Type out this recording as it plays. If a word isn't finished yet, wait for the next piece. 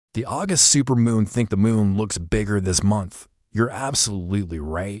The August supermoon. Think the moon looks bigger this month. You're absolutely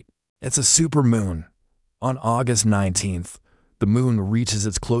right. It's a supermoon. On August 19th, the moon reaches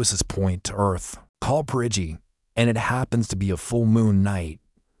its closest point to Earth, called perigee, and it happens to be a full moon night.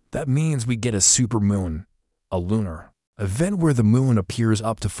 That means we get a supermoon, a lunar event where the moon appears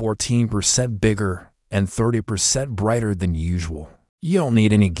up to 14% bigger and 30% brighter than usual. You don't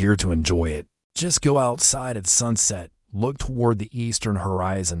need any gear to enjoy it. Just go outside at sunset, look toward the eastern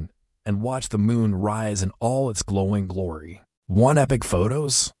horizon, and watch the moon rise in all its glowing glory. Want epic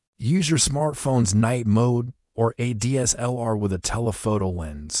photos? Use your smartphone's night mode or a DSLR with a telephoto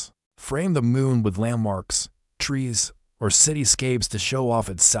lens. Frame the moon with landmarks, trees, or cityscapes to show off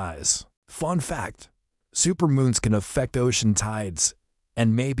its size. Fun fact: supermoons can affect ocean tides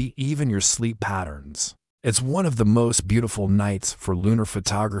and maybe even your sleep patterns. It's one of the most beautiful nights for lunar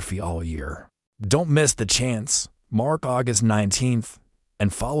photography all year. Don't miss the chance. Mark August 19th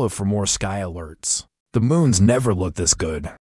and follow for more sky alerts. The moons never look this good.